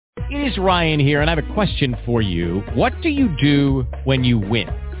It is Ryan here, and I have a question for you. What do you do when you win?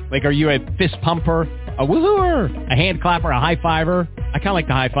 Like, are you a fist pumper, a woohooer, a hand clapper, a high fiver? I kind of like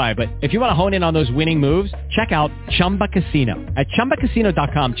the high five, but if you want to hone in on those winning moves, check out Chumba Casino. At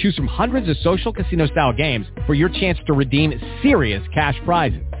ChumbaCasino.com, choose from hundreds of social casino-style games for your chance to redeem serious cash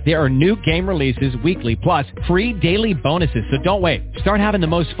prizes. There are new game releases weekly, plus free daily bonuses, so don't wait. Start having the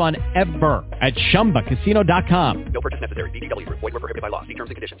most fun ever at ChumbaCasino.com. No purchase necessary. VGW. Void where prohibited by law. See terms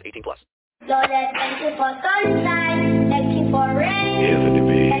and conditions. 18+. Lord, thank you for sunshine, thank you for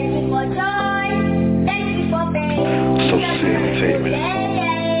rain, thank you for joy, thank you for pain. So entertainment.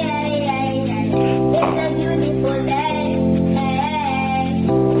 It's a beautiful day.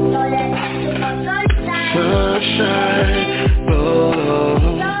 Lord, thank you for sunshine,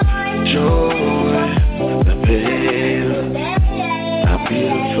 joy, the pain, a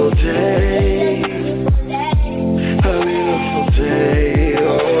beautiful day, a beautiful day.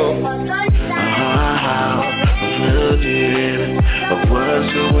 Of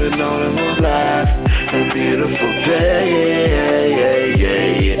what's going on in my life. A beautiful day,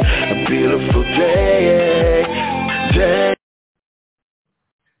 a beautiful day.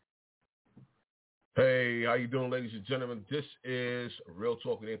 Hey, how you doing, ladies and gentlemen? This is Real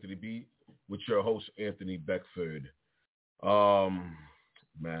Talk with Anthony B. with your host, Anthony Beckford.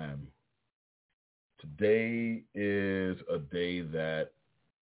 Man, today is a day that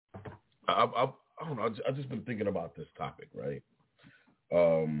I don't know. I've just been thinking about this topic, right?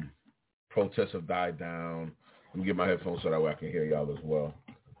 Protests have died down. Let me get my headphones so that way I can hear y'all as well.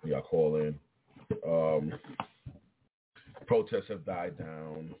 Y'all call in. Protests have died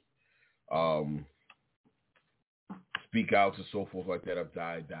down. Speak outs and so forth like that have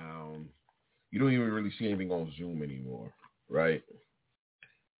died down. You don't even really see anything on Zoom anymore, right?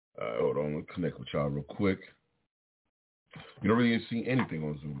 Hold on, let me connect with y'all real quick. You don't really see anything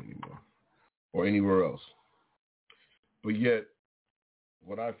on Zoom anymore or anywhere else. But yet,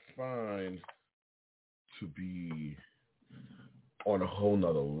 what I find to be on a whole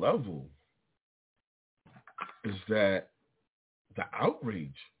nother level is that the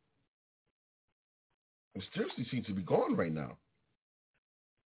outrage seriously seems to be gone right now.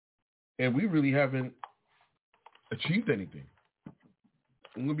 And we really haven't achieved anything.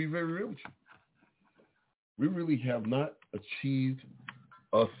 I'm going to be very real with you. We really have not achieved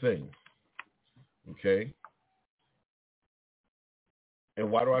a thing. Okay? And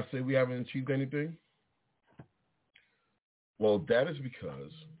why do I say we haven't achieved anything? Well, that is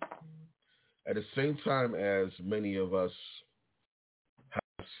because at the same time as many of us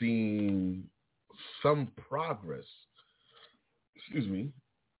have seen some progress,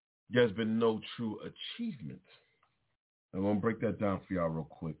 there's been no true achievement. I'm going to break that down for y'all real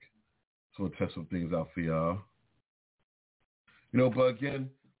quick. So we'll test some things out for y'all. But again,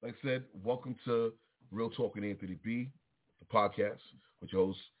 like I said, welcome to Real Talk with Anthony B., the podcast with your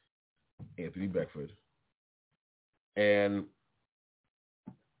host, Anthony Beckford. And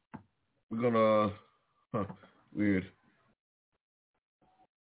we're going to, weird.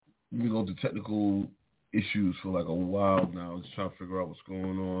 We've been going through technical issues for like a while now. Just trying to figure out what's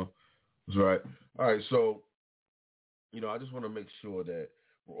going on. That's right. All right, so, I just want to make sure that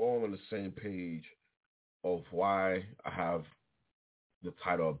we're all on the same page of why I have the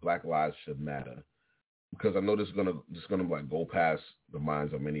title of Black Lives Should Matter. Because I know this is gonna like go past the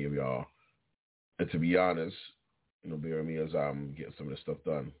minds of many of y'all. And to be honest, bear with me as I'm getting some of this stuff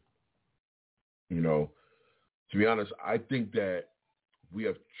done. To be honest, I think that we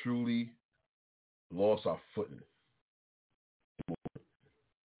have truly lost our footing.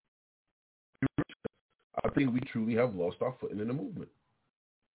 I think we truly have lost our footing in the movement.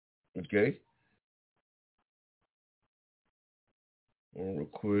 Okay? Real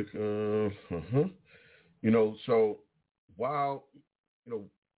quick. So while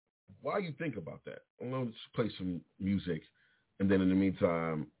you think about that, I'm going to just play some music. And then in the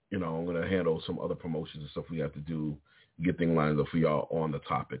meantime, I'm going to handle some other promotions and stuff we have to do, get things lined up for y'all on the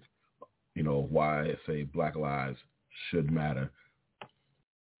topic, why I say Black Lives Should Matter.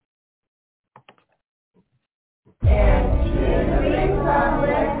 And to the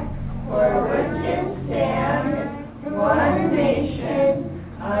republic for which it stands, one nation,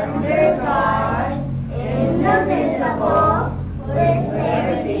 under God, indivisible, with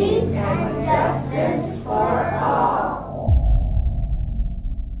liberty and justice for all.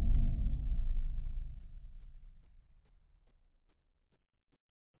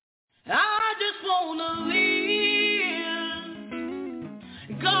 I just wanna live.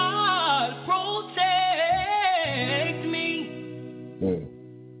 God protect me.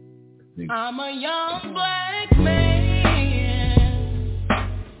 I'm a young black man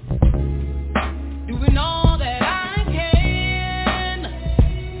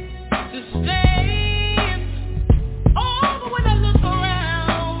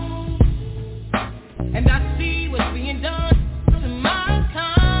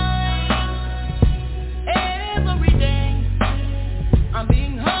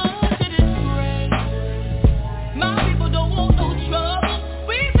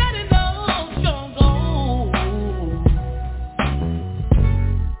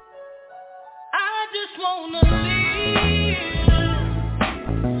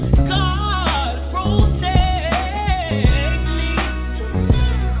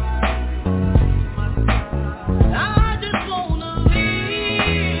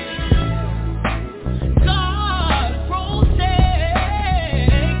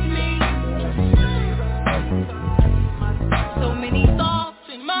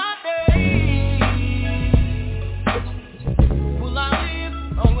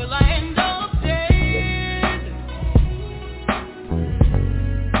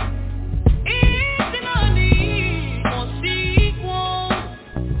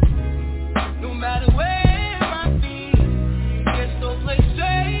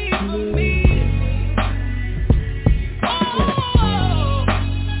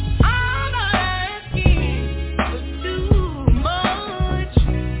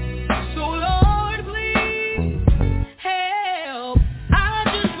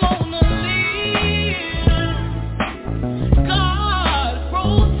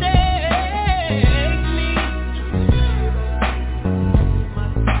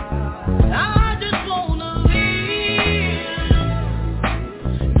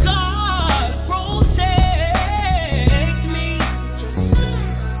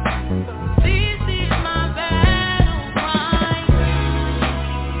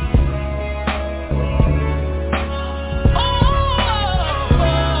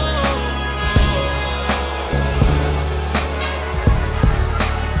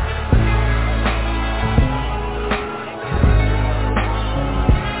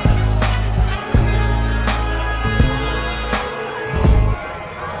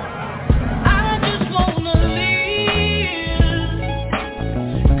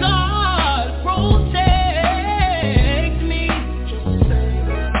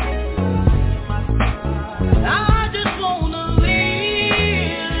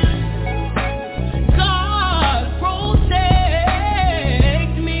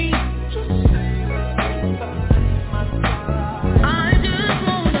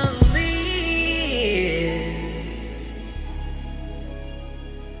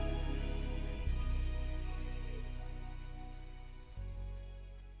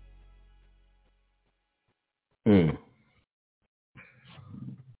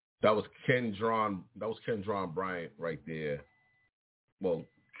That was Kendron Bryant right there. Well,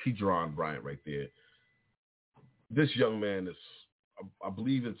 Kedron Bryant right there. This young man is, I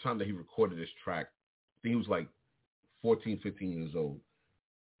believe at the time that he recorded this track, I think he was like 14, 15 years old,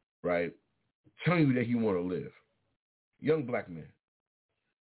 right? Telling you that he want to live. Young black man.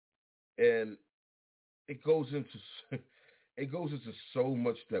 And it goes into so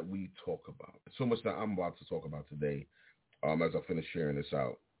much that we talk about, so much that I'm about to talk about today, as I finish sharing this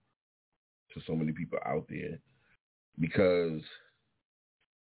out to so many people out there, because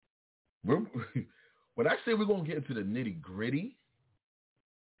when I say we're going to get into the nitty gritty,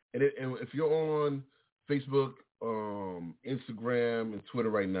 and if you're on Facebook, Instagram, and Twitter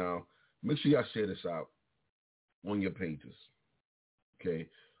right now, make sure y'all share this out on your pages. Okay,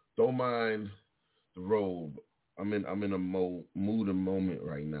 don't mind the robe. I'm in a mood and moment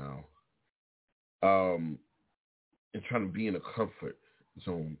right now, and trying to be in a comfort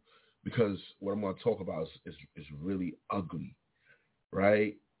zone, because what I'm going to talk about is really ugly,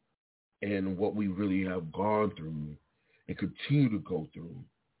 right? And what we really have gone through and continue to go through.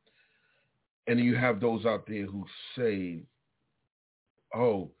 And then you have those out there who say,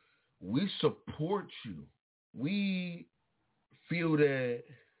 oh, we support you. We feel that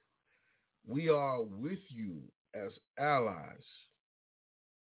we are with you as allies.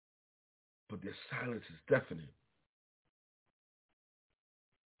 But their silence is deafening.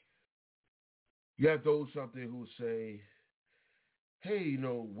 You have those out there who say, hey,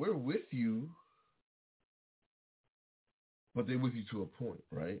 we're with you, but they're with you to a point,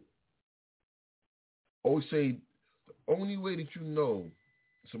 right? Always say the only way that you know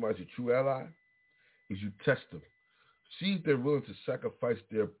somebody's a true ally is you test them. See if they're willing to sacrifice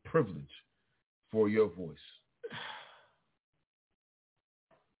their privilege for your voice.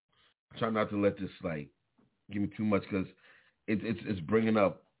 Try not to let this give me too much, because it's bringing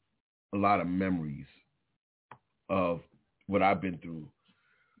up a lot of memories of what I've been through,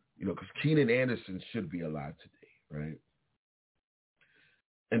 because Keenan Anderson should be alive today, right?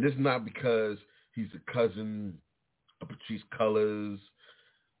 And this is not because he's a cousin of Patrice Cullors.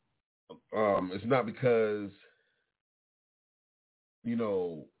 It's not because,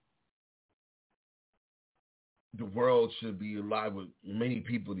 the world should be alive with many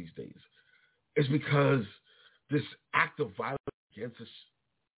people these days. It's because this act of violence against us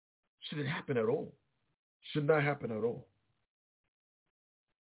shouldn't happen at all. Should not happen at all.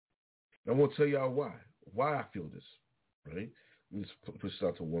 I won't tell y'all why. why I feel this, right? Let me just push this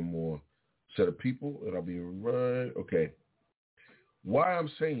out to one more set of people, and I'll be right. Okay. Why I'm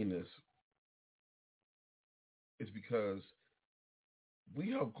saying this is because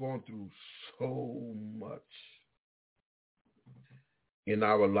we have gone through so much in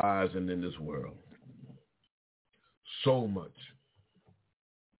our lives and in this world. So much.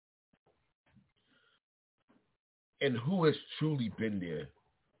 And who has truly been there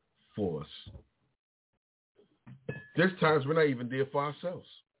for us? There's times we're not even there for ourselves.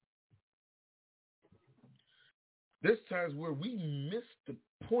 There's times where we miss the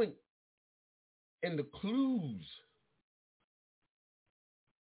point and the clues.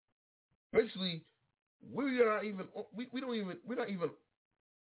 Basically, we're not even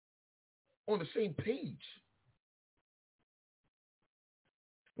on the same page.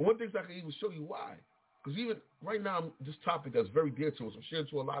 And one thing I can even show you why. Because even right now, this topic that's very dear to us, I'm sharing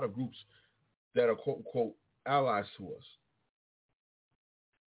to a lot of groups that are quote unquote allies to us.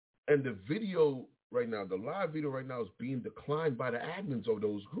 And the video right now, the live video right now is being declined by the admins of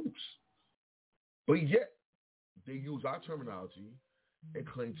those groups. But yet, they use our terminology and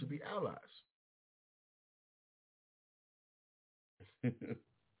claim to be allies.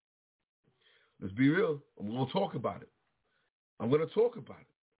 Let's be real. I'm going to talk about it. I'm going to talk about it.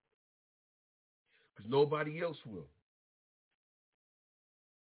 Because nobody else will.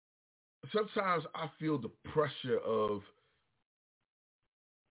 Sometimes I feel the pressure of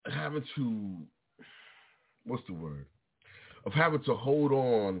having to, what's the word? Of having to hold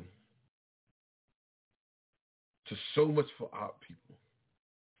on to so much for our people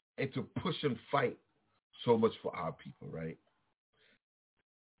and to push and fight so much for our people, right?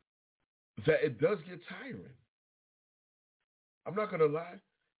 That it does get tiring. I'm not going to lie.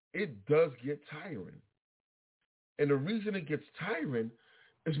 It does get tiring. And the reason it gets tiring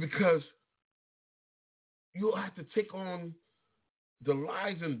is because you'll have to take on the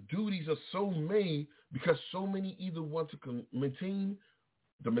lives and duties of so many, because so many either want to maintain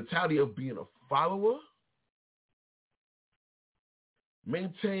the mentality of being a follower,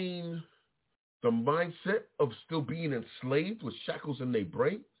 maintain the mindset of still being enslaved with shackles in their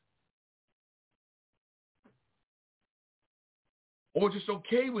brain, or just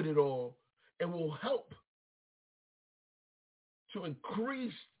okay with it all and will help to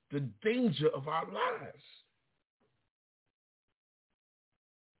increase the danger of our lives.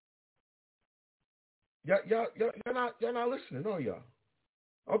 Y'all not listening, are y'all?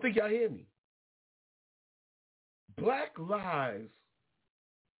 I don't think y'all hear me. Black lives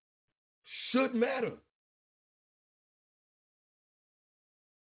should matter.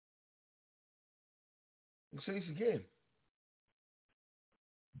 I'll say this again.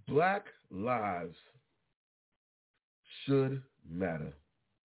 Black lives should matter.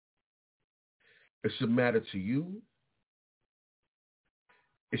 It should matter to you.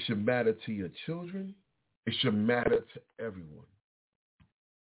 It should matter to your children. It should matter to everyone.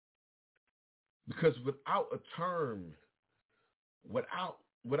 Because without a term, without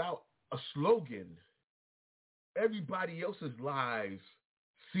a slogan, everybody else's lives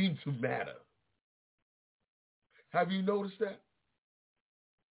seem to matter. Have you noticed that?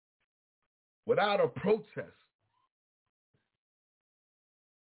 Without a protest,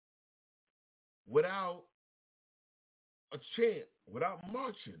 without a chant, without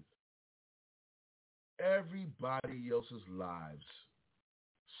marching, everybody else's lives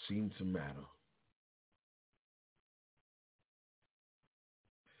seem to matter.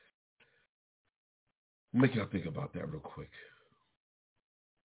 Make y'all think about that real quick.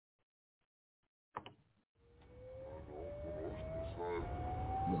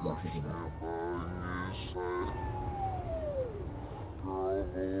 What y'all think about it?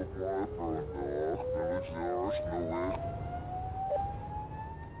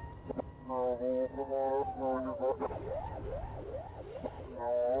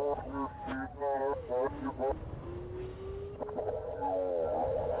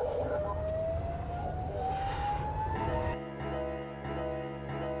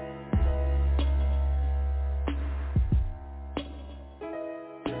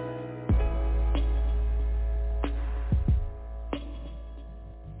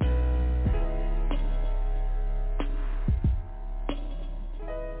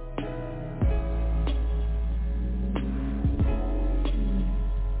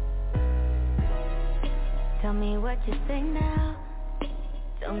 Tell me what you say now.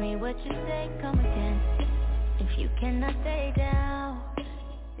 Tell me what you say, come again. If you cannot stay down,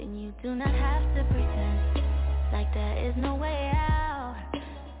 then you do not have to pretend like there is no way out.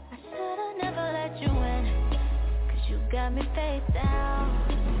 I should've never let you in, 'cause you got me face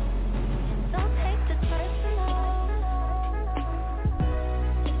down. And don't take this personal.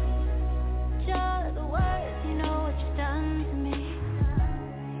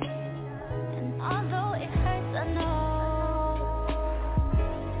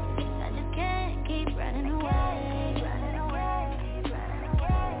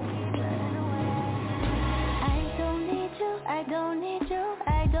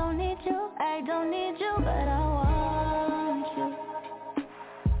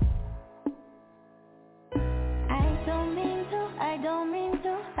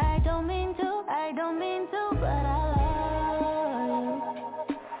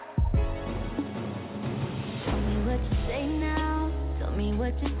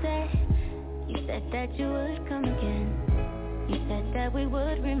 what you said. You said that you would come again. You said that we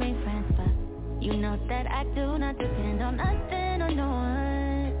would remain friends, but you know that I do not depend on nothing or no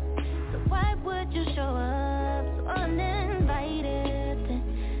one. So why would you show up so uninvited? Then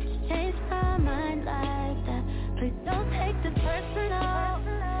just change my mind like that. Please don't take this personal,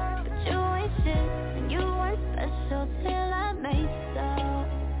 but you ain't shit and you weren't special till I made so.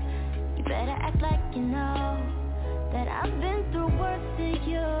 You better act like you know that I've been through worse than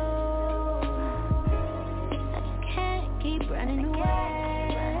you. I just can't keep running away.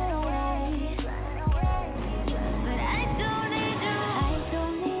 But I don't need you. I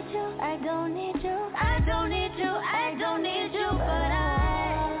don't need you. I don't need you. I don't need you. I don't need you. But I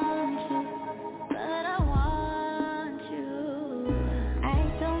want you. But I want you. I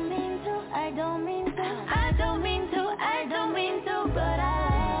don't mean to. I don't mean to. I don't mean to. I don't mean to. But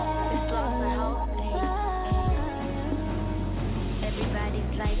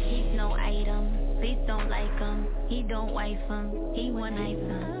everybody's like he's no item. Please don't like him. He don't wife him. He one night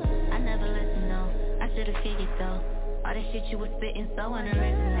him. I never listened though. I should've figured though. All that shit you was spitting so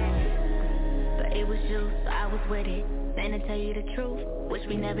unoriginal. But it was you, so I was with it. Then to tell you the truth, wish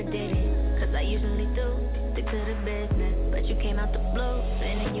we never did it. Cause I usually do stick to the business. But you came out the blue,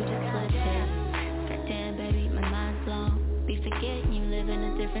 and then you just switched it. Goddamn baby, my mind's blown. Be forgetting you live in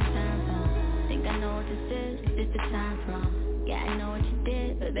a different time zone. Think I know what this is, it's the time's wrong. Yeah, I know what you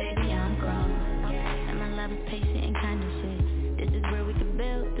did, but baby, I'm grown. And my love is patient and kind of shit. This is where we could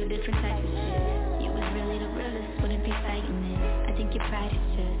build through different types of shit. You was really the realest, wouldn't be fighting it. I think your pride is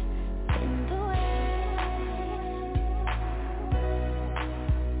just in the way.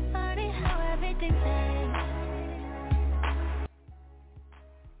 Funny how everything changed.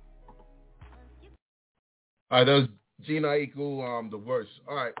 All right, that was Gina Equal, the worst.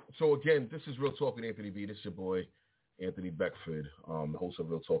 All right, so again, this is Real Talk with Anthony B. This is your boy, Anthony Beckford, the host of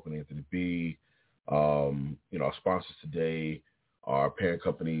Real Talk with Anthony B. Our sponsors today are parent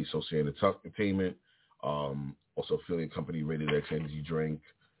company, Associated Entertainment, also affiliate company, Rated X Energy Drink,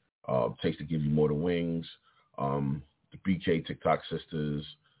 Taste to Give You More Than Wings, the BK TikTok Sisters,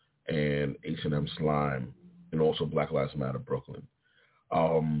 and H&M Slime, and also Black Lives Matter Brooklyn.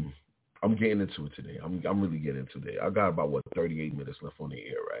 I'm getting into it today. I'm really getting into it. I got about 38 minutes left on the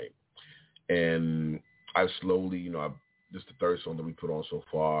air, right? And I slowly, this is the third song that we put on so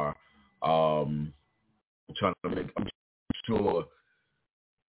far. I'm sure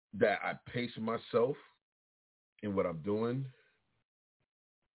that I pace myself in what I'm doing.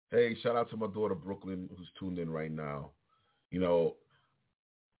 Hey, shout out to my daughter Brooklyn, who's tuned in right now.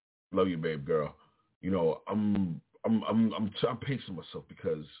 Love you, babe, girl. I'm pacing myself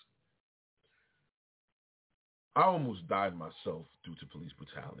because I almost died myself due to police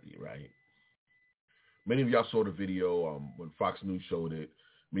brutality, right? Many of y'all saw the video when Fox News showed it.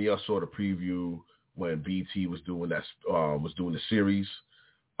 Many of y'all saw the preview when BT was doing the series,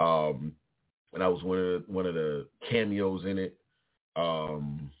 and I was one of the cameos in it.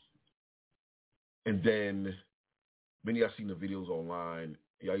 And then many of y'all seen the videos online.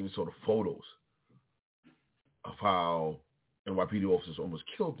 Y'all even saw the photos of how NYPD officers almost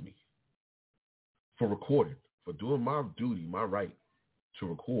killed me for recording, for doing my duty, my right to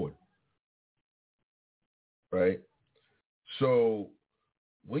record. Right? So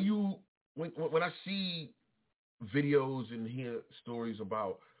when I see videos and hear stories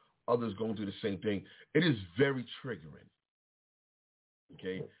about others going through the same thing, it is very triggering.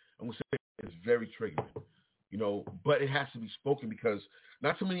 Okay? I'm going to say it's very triggering. But it has to be spoken because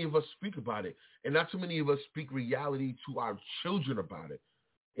not too many of us speak about it, and not too many of us speak reality to our children about it.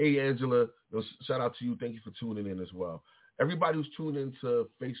 Hey, Angela, shout out to you. Thank you for tuning in as well. Everybody who's tuned into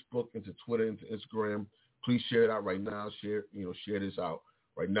Facebook, into Twitter, into Instagram, please share it out right now. Share this out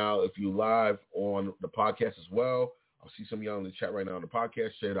right now. If you live on the podcast as well, I'll see some of y'all in the chat right now on the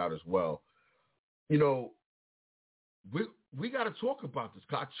podcast. Share it out as well. We got to talk about this.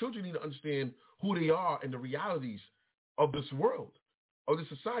 Our children need to understand who they are and the realities of this world, of the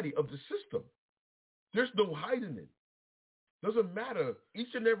society, of the system. There's no hiding it. Doesn't matter.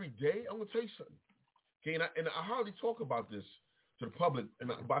 Each and every day, I'm going to tell you something. Okay, and I hardly talk about this to the public,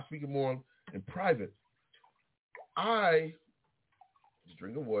 and by speaking more in private. I just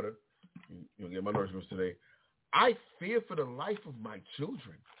drinking water. Get my nourishment today. I fear for the life of my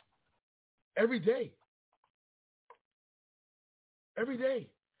children every day. Every day.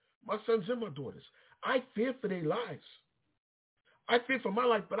 My sons and my daughters. I fear for their lives. I fear for my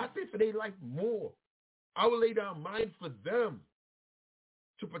life, but I fear for their life more. I will lay down mine for them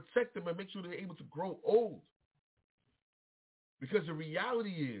to protect them and make sure they're able to grow old. Because the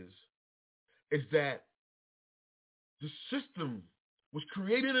reality is that the system was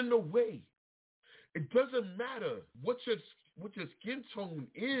created in a way. It doesn't matter what your skin tone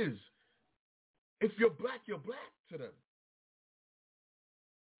is. If you're black to them.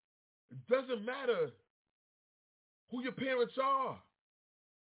 It doesn't matter who your parents are.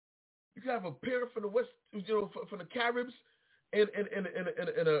 You can have a parent from the West, from the Caribs, and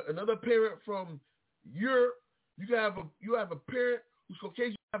another parent from Europe. You have a parent who's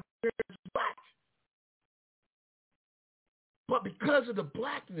Caucasian. You have a parent who's black. But because of the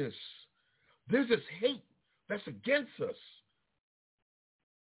blackness, there's this hate that's against us.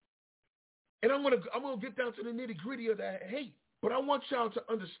 And I'm gonna get down to the nitty-gritty of that hate. But I want y'all to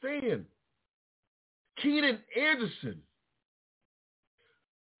understand, Keenan Anderson,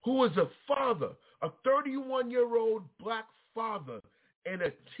 who is a father, a 31-year-old black father, and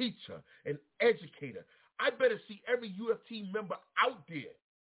a teacher, an educator. I better see every UFT member out there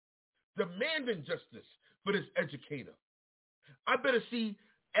demanding justice for this educator. I better see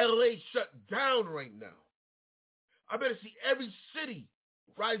LA shut down right now. I better see every city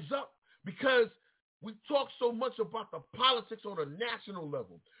rise up, because we talk so much about the politics on a national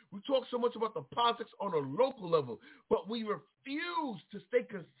level. We talk so much about the politics on a local level, but we refuse to stay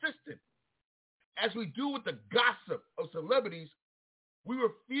consistent. As we do with the gossip of celebrities, we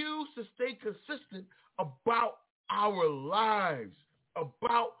refuse to stay consistent about our lives,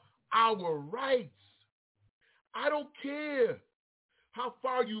 about our rights. I don't care how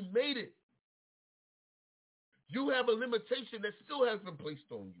far you made it. You have a limitation that still has been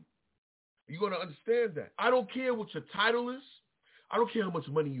placed on you. You're going to understand that. I don't care what your title is. I don't care how much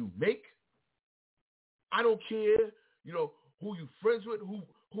money you make. I don't care, who you friends with,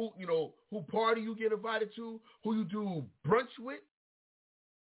 who party you get invited to, who you do brunch with.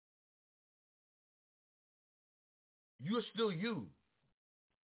 You're still you.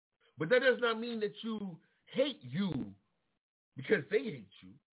 But that does not mean that you hate you because they hate you.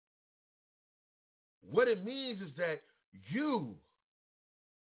 What it means is that you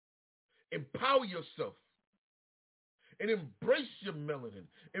empower yourself and embrace your melanin,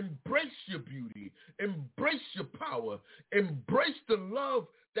 embrace your beauty, embrace your power, embrace the love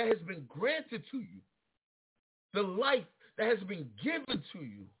that has been granted to you, the life that has been given to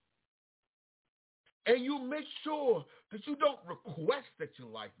you. And you make sure that you don't request that your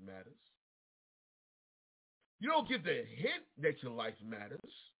life matters. You don't give the hint that your life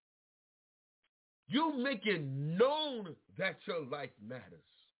matters. You make it known that your life matters.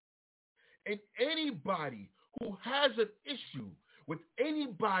 And anybody who has an issue with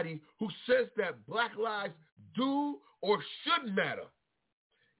anybody who says that black lives do or should matter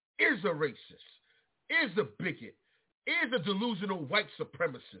is a racist, is a bigot, is a delusional white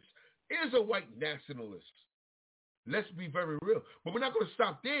supremacist, is a white nationalist. Let's be very real. But we're not going to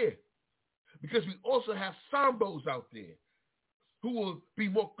stop there, because we also have Sambos out there who will be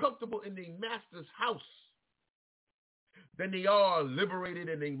more comfortable in their master's house than they are liberated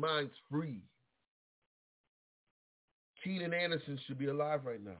and their minds free. Keenan Anderson should be alive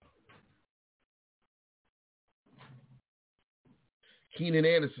right now. Keenan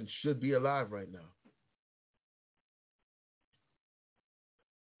Anderson should be alive right now.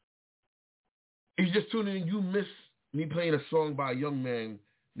 If you just tuning in, you missed me playing a song by a young man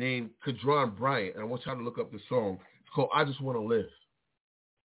named Kadron Bryant, and I want y'all to look up the song. It's called I Just Want to Live.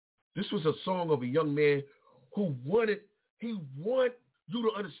 This was a song of a young man who wanted you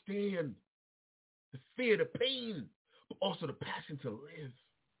to understand the fear, the pain, but also the passion to live.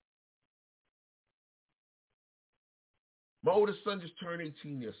 My oldest son just turned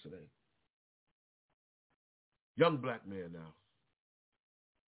 18 yesterday. Young black man now.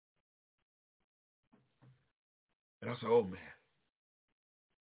 And I said, oh, man.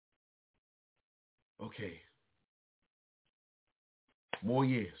 Okay. More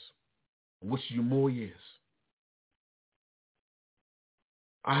years. I wish you more years.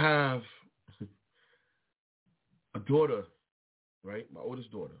 I have a daughter, right? My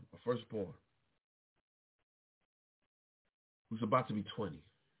oldest daughter, my firstborn, who's about to be 20.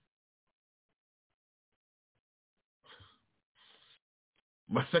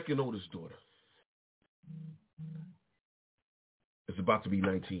 My second oldest daughter is about to be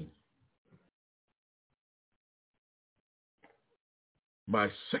 19. My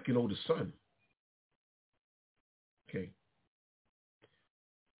second oldest son, okay,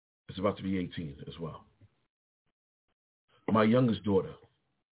 is about to be 18 as well. My youngest daughter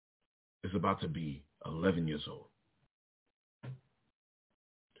is about to be 11 years old.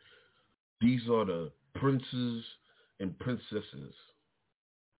 These are the princes and princesses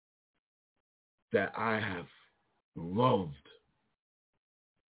that I have loved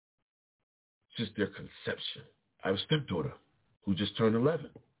since their conception. I have a stepdaughter who just turned 11.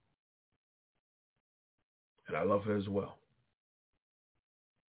 And I love her as well.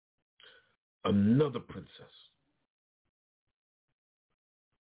 Another princess.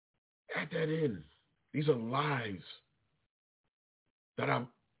 Add that in. These are lives that I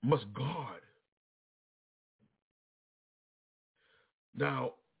must guard.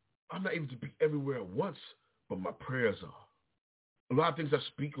 Now, I'm not able to be everywhere at once, but my prayers are. A lot of things I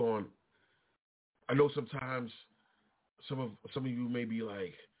speak on, I know sometimes some of you may be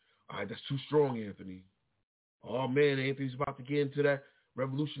like, all right, that's too strong, Anthony. Oh, man, Anthony's about to get into that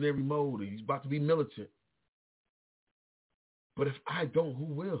revolutionary mode, and he's about to be militant. But if I don't, who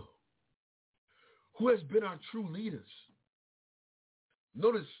will? Who has been our true leaders?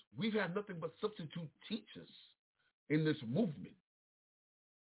 Notice we've had nothing but substitute teachers in this movement.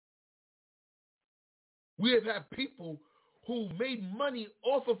 We have had people who made money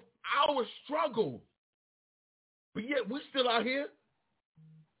off of our struggle, but yet we're still out here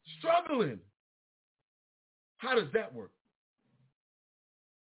struggling. How does that work?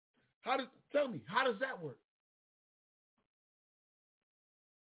 Tell me, how does that work?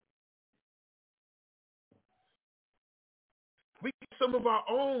 We get some of our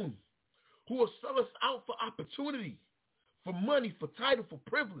own who will sell us out for opportunity, for money, for title, for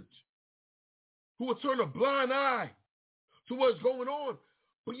privilege, who will turn a blind eye to what's going on.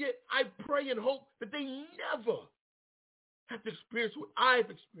 But yet I pray and hope that they never have to experience what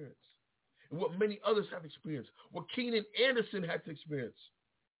I've experienced and what many others have experienced, what Keenan Anderson had to experience,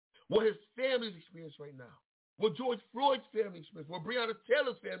 what his family's experienced right now, what George Floyd's family experienced, what Breonna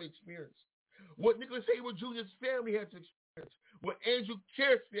Taylor's family experienced, what Nicholas Hayward Jr.'s family had to experience, what Andrew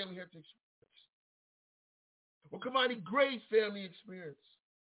Carrick's family had to experience, what Kamani Gray's family experienced,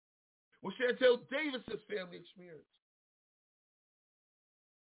 what Chantel Davis's family experienced.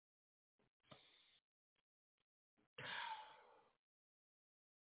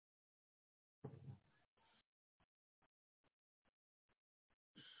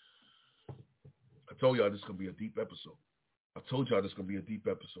 I told y'all this is going to be a deep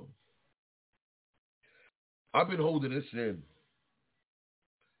episode. I've been holding this in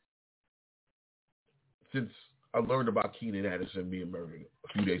since I learned about Keenan Anderson being murdered a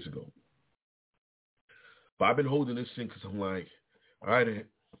few days ago. But I've been holding this in because I'm like, all right,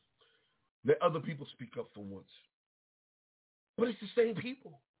 let other people speak up for once. But it's the same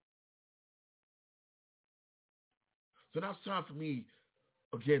people. So now it's time for me,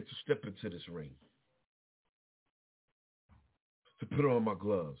 again, to step into this ring. To put on my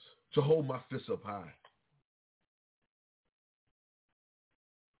gloves, to hold my fists up high,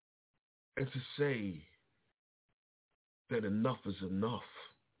 and to say that enough is enough,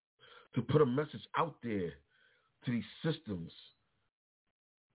 to put a message out there to these systems,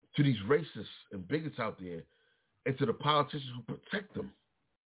 to these racists and bigots out there, and to the politicians who protect them.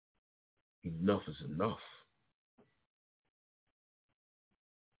 Enough is enough.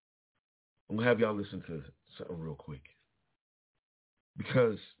 I'm going to have y'all listen to something real quick.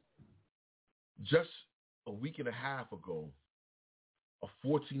 Because just a week and a half ago, a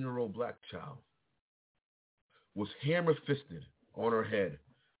 14-year-old black child was hammer-fisted on her head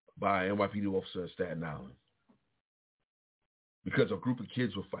by an NYPD officer in Staten Island because a group of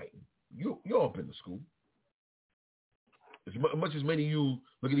kids were fighting. You all been to school. As much as many of you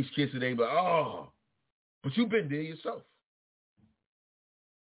look at these kids today and be like, oh, but you've been there yourself.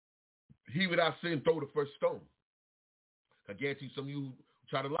 He without sin throw the first stone. I guarantee some of you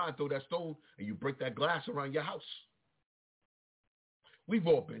try to lie and throw that stone and you break that glass around your house. We've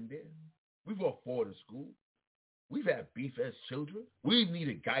all been there. We've all fought in school. We've had beef as children. We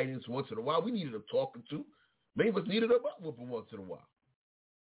needed guidance once in a while. We needed a talking to. Many of us needed a butt whooping once in a while.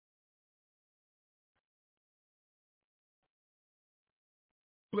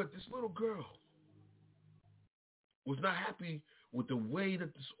 But this little girl was not happy with the way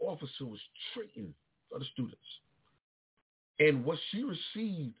that this officer was treating other students. And what she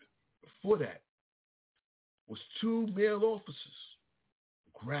received for that was two male officers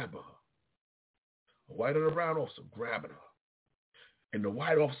grabbing her. A white and a brown officer grabbing her. And the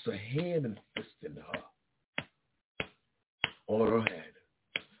white officer hand and fisting her. On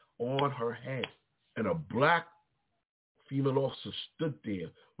her head. And a black female officer stood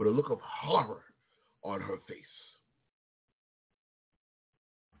there with a look of horror on her face.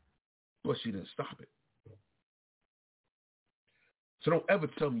 But she didn't stop it. So don't ever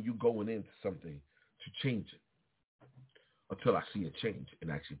tell me you're going into something to change it until I see a change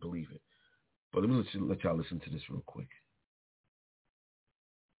and actually believe it. But let me let y'all listen to this real quick.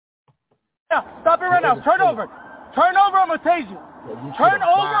 Yeah, stop it right now. Turn over. Turn over, I'm going to tase you. Turn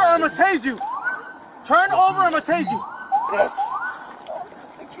over or I'm going to tase you. Turn over, I'm going to tase you.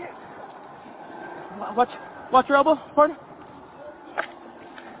 Watch your elbow, partner.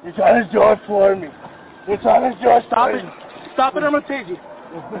 You're trying to George for me. You're trying to George. Stop it. Stop it, I'm going to tase you.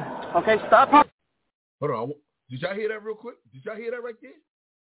 Okay, stop. Hold on. Did y'all hear that real quick? Did y'all hear that right there?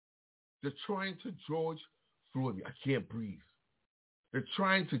 They're trying to George Floyd me. I can't breathe. They're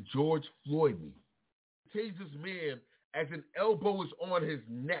trying to George Floyd me. Tase this man as an elbow is on his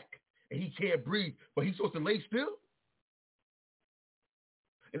neck and he can't breathe, but he's supposed to lay still?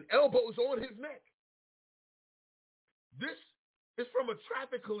 An elbow is on his neck. This is from a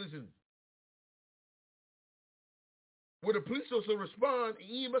traffic collision where the police also respond,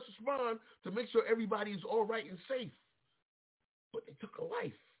 EMS respond to make sure everybody is all right and safe. But they took a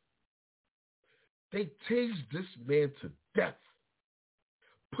life. They tased this man to death,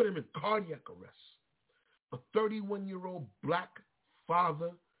 put him in cardiac arrest. A 31-year-old black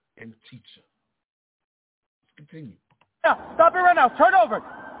father and teacher. Let's continue. Yeah, stop it right now. Turn over.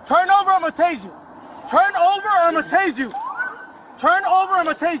 Turn over, I'm going to tase you. Turn over or I'm going to tase you. Turn over, I'm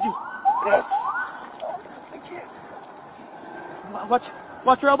going to tase you. Yes.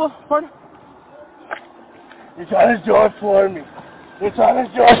 Watch your elbow, partner. You're trying to George for me. You're trying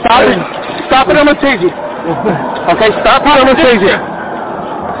to George. Stop it. Stop it, I'm going to tase you. Okay, stop it, I'm going to tase you.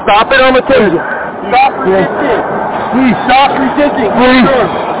 Stop it, I'm going to tase you. Stop resisting. Please, stop resisting. Please.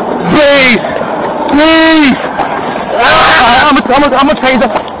 Please. Please. I'm going to tase him. I'm going to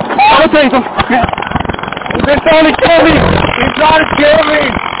tase him. They're trying to kill me. They're trying to kill me.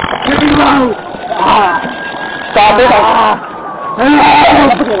 Give me low. Stop it.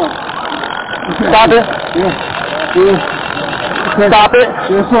 Stop it. Stop it.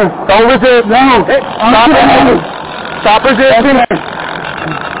 Yes, sir. Don't resist. No. Stop it. Stop resisting.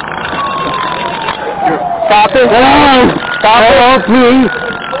 Stop it. Stop it. Oh, please.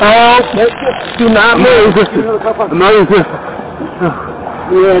 Oh, do not move. Do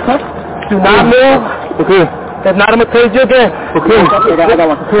not move. Okay. If not, I'm going to tase you again. Okay. I got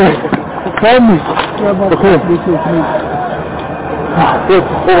one. Okay. Hold me. Okay.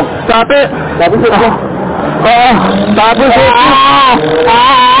 Stop it. Stop it. Stop it.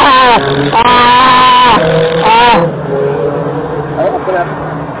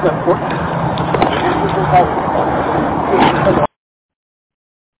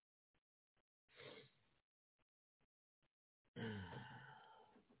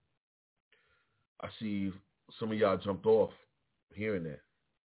 I see some of y'all jumped off hearing that.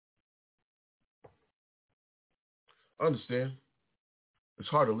 I understand. It's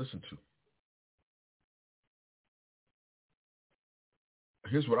hard to listen to.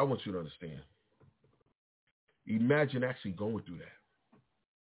 Here's what I want you to understand. Imagine actually going through that.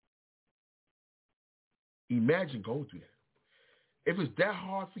 Imagine going through that. If it's that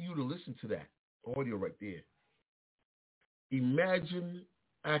hard for you to listen to that audio right there, imagine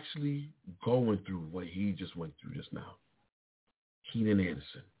actually going through what he just went through just now. Keenan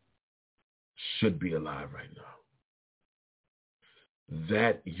Anderson should be alive right now.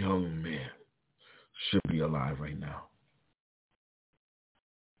 That young man should be alive right now.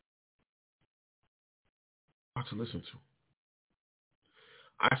 Hard to listen to.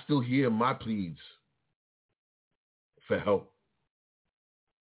 I still hear my pleas for help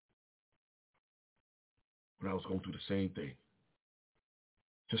when I was going through the same thing.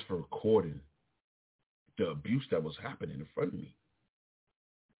 Just for recording the abuse that was happening in front of me.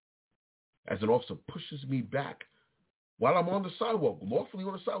 As an officer pushes me back while I'm on the sidewalk, lawfully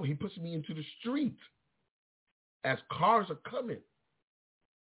on the sidewalk, he pushes me into the street as cars are coming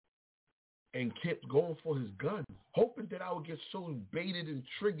and kept going for his gun, hoping that I would get so baited and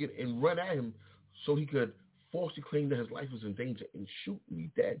triggered and run at him so he could falsely claim that his life was in danger and shoot me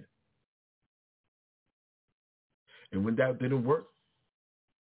dead. And when that didn't work,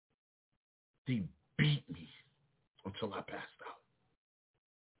 they beat me until I passed out.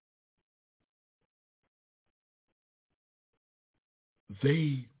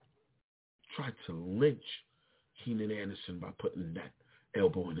 They tried to lynch Keenan Anderson by putting that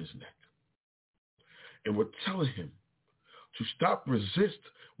elbow in his neck. And we're telling him to stop resist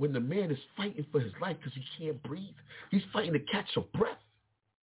when the man is fighting for his life because he can't breathe. He's fighting to catch a breath.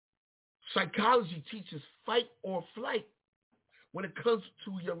 Psychology teaches fight or flight when it comes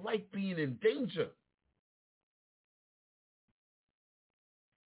to your life being in danger.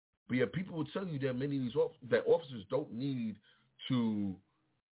 But yeah, people will tell you that many of these that officers don't need to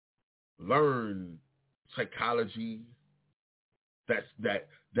learn psychology, that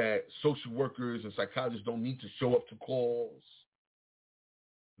social workers and psychologists don't need to show up to calls,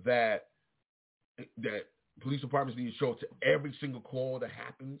 that police departments need to show up to every single call that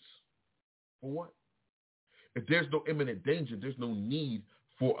happens. For what? If there's no imminent danger, there's no need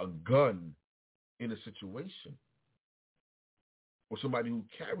for a gun in a situation, or somebody who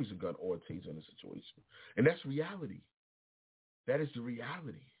carries a gun or a taser in a situation. And that's reality. That is the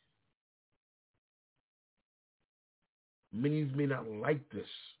reality. Many of you may not like this,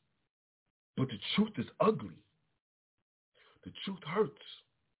 but the truth is ugly. The truth hurts.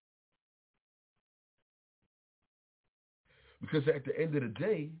 Because at the end of the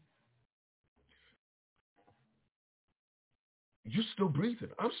day, you're still breathing.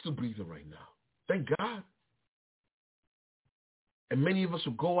 I'm still breathing right now. Thank God. And many of us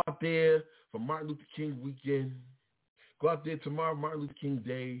will go out there for Martin Luther King weekend. Go out there tomorrow, Martin Luther King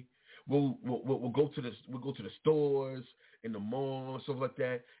Day. We'll go to the stores, in the mall, and stuff like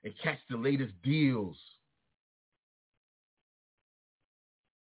that, and catch the latest deals.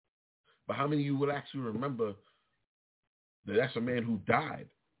 But how many of you will actually remember that that's a man who died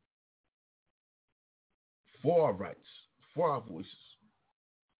for our rights, for our voices?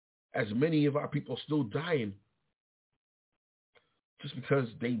 As many of our people are still dying just because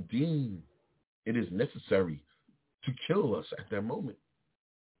they deem it is necessary to kill us at that moment.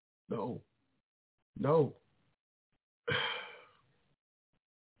 No.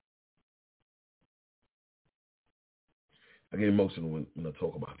 I get emotional when I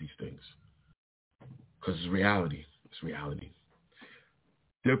talk about these things because it's reality. It's reality.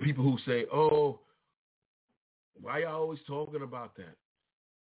 There are people who say, oh, why y'all always talking about that?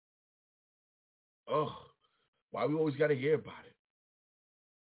 Oh, why we always got to hear about it?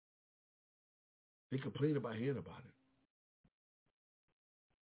 They complain about hearing about it.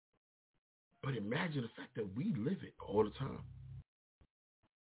 But imagine the fact that we live it all the time.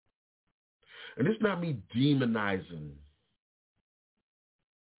 And it's not me demonizing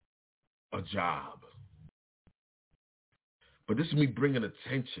a job. But this is me bringing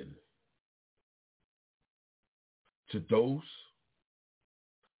attention to those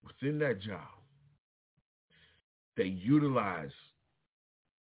within that job that utilize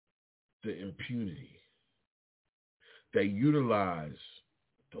the impunity, that utilize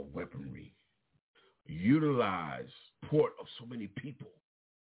the weaponry, utilize support of so many people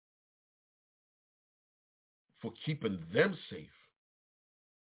for keeping them safe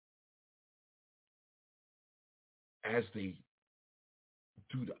as they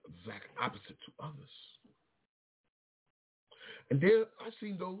do the exact opposite to others. And there, I've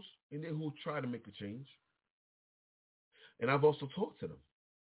seen those in there who try to make a change. And I've also talked to them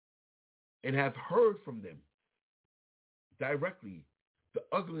and have heard from them directly the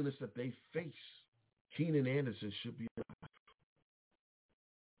ugliness that they face. Keenan Anderson should be alive.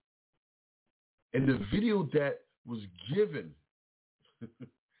 And the video that was given, to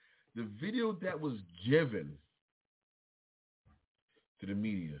the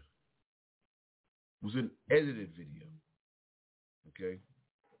media was an edited video. Okay?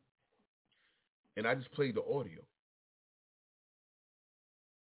 And I just played the audio.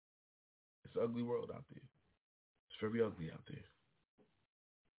 It's an ugly world out there. It's very ugly out there.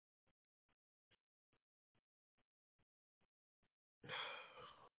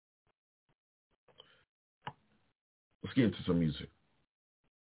 Let's get into some music.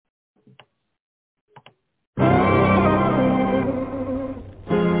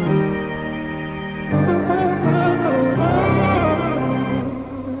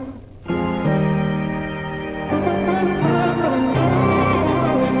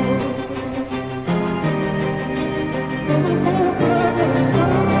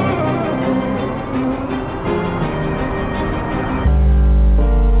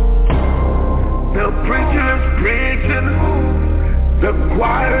 The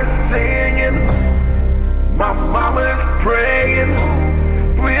choir singing, my mama is praying,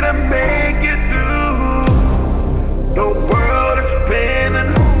 we to make it through. The world is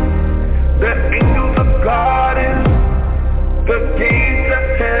spinning, the angels are guarding, the gates of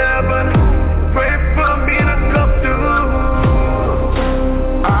heaven, pray for me to come through.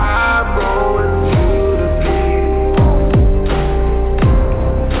 I'm rolling through the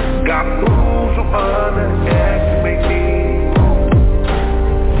deep, got fools who underestimate me.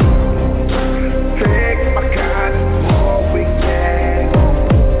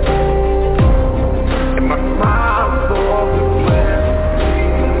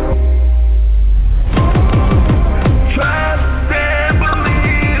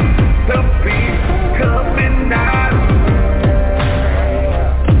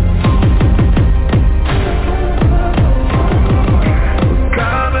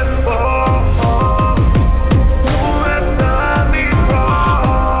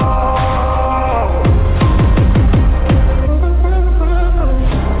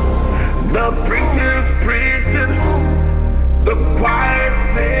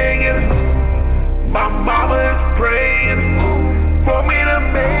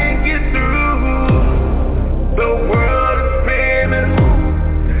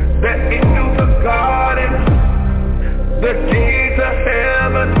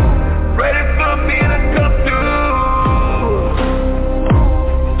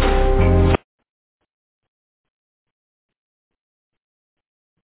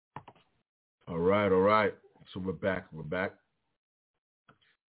 So we're back.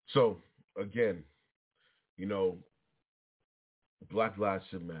 So, again, you know, Black lives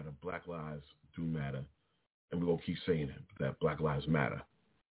should matter. Black lives do matter. And we're going to keep saying it, that Black lives matter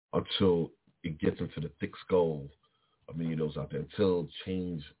until it gets into the thick skull of many of those out there, until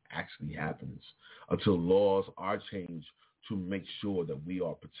change actually happens, until laws are changed to make sure that we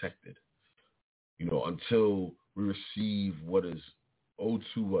are protected, you know, until we receive what is owed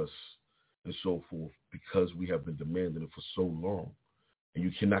to us and so forth, because we have been demanding it for so long. And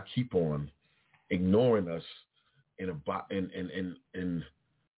you cannot keep on ignoring us and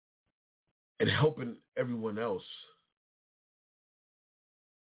helping everyone else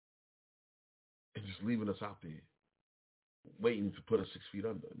and just leaving us out there waiting to put us 6 feet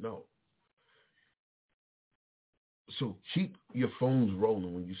under. No. So keep your phones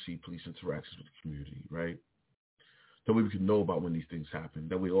rolling when you see police interactions with the community, right? That way we can know about when these things happen.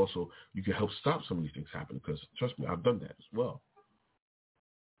 That way also you can help stop some of these things happening, because trust me, I've done that as well.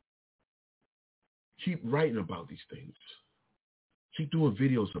 Keep writing about these things. Keep doing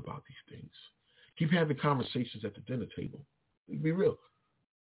videos about these things. Keep having conversations at the dinner table. Be real.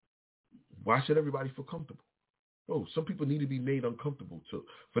 Why should everybody feel comfortable? Oh, some people need to be made uncomfortable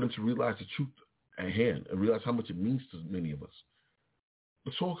for them to realize the truth at hand and realize how much it means to many of us.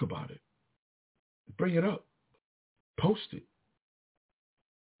 But talk about it. Bring it up. Post it.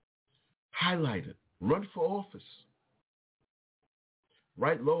 Highlight it. Run for office.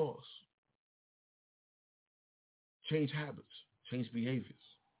 Write laws. Change habits. Change behaviors.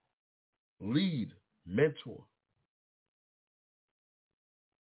 Lead. Mentor.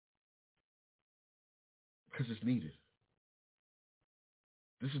 Because it's needed.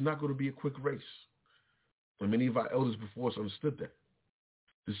 This is not going to be a quick race. And many of our elders before us understood that.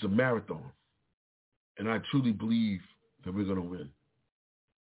 This is a marathon. And I truly believe that we're going to win.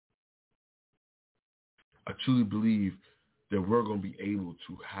 I truly believe that we're going to be able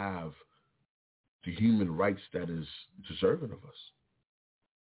to have the human rights that is deserving of us.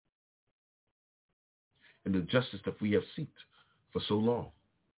 And the justice that we have sought for so long.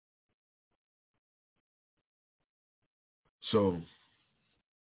 So,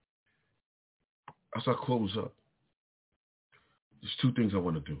 as I close up, there's two things I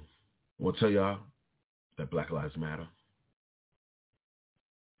want to do. I want to tell y'all that Black Lives Matter.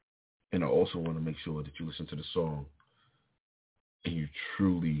 And I also want to make sure that you listen to the song and you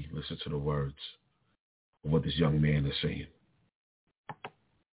truly listen to the words of what this young man is saying.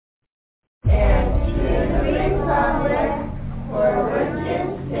 And to the republic for which it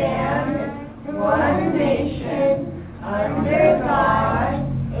stands, one nation, under God,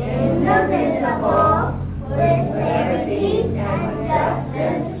 indivisible, with liberty and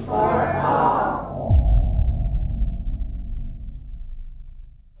justice for all.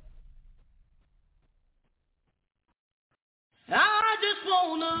 I just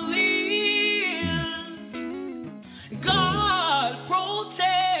wanna live. God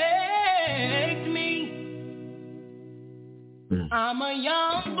protect me. I'm a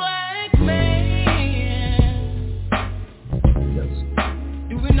young black man,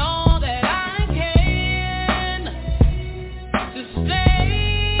 doing all that I can to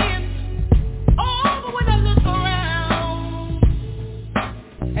stand. Oh, but when I look around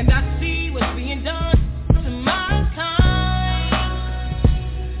and I see what's being done to my kind,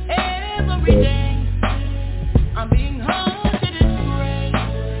 every day I'm being hunted and sprayed.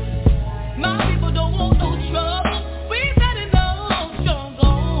 My people don't want no trouble. We've had enough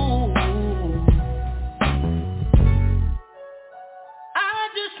struggle. I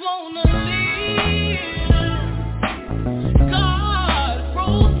just wanna live. God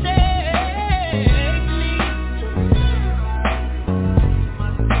protect me.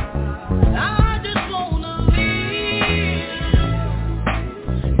 I just wanna live.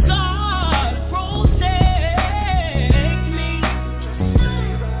 God protect me.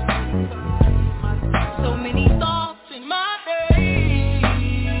 So many thoughts in my head.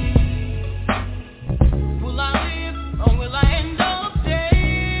 Will I live or will I end up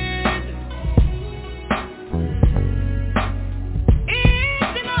dead?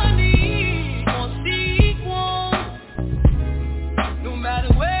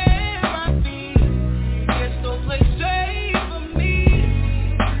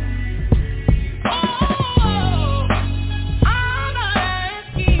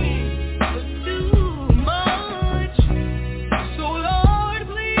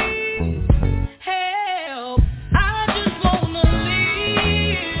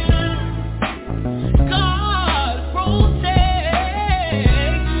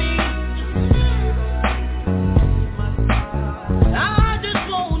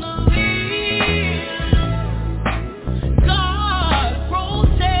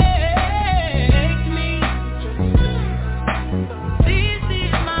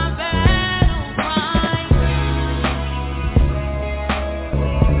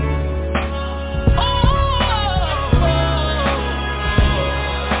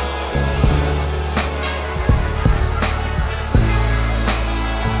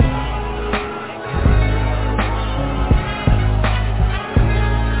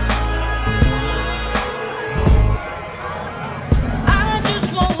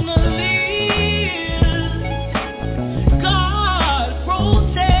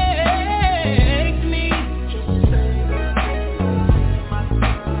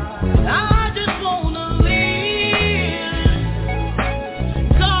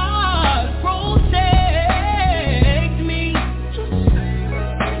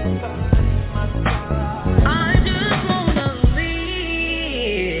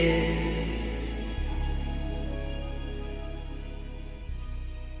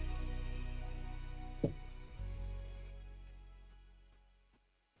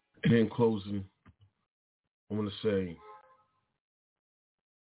 And in closing, I want to say,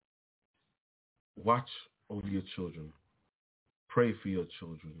 watch over your children. Pray for your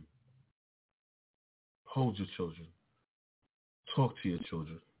children. Hold your children. Talk to your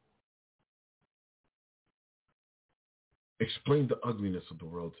children. Explain the ugliness of the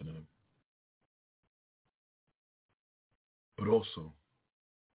world to them. But also,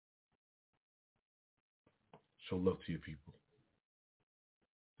 show love to your people.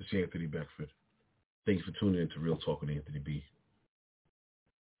 This is Anthony Beckford. Thanks for tuning in to Real Talk with Anthony B.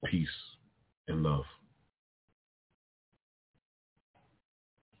 Peace and love.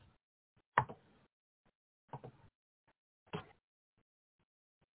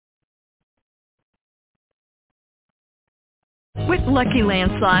 With Lucky Land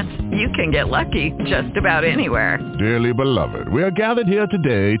Slots, you can get lucky just about anywhere. Dearly beloved, we are gathered here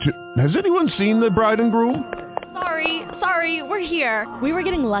today to... Has anyone seen the bride and groom? Sorry, we're here. We were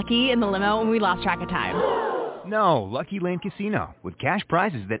getting lucky in the limo and we lost track of time. No, Lucky Land Casino, with cash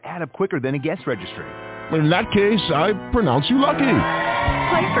prizes that add up quicker than a guest registry. In that case, I pronounce you lucky.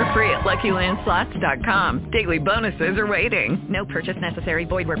 Play for free at LuckyLandSlots.com. Daily bonuses are waiting. No purchase necessary.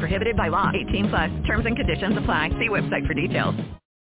 Void where prohibited by law. 18+. Terms and conditions apply. See website for details.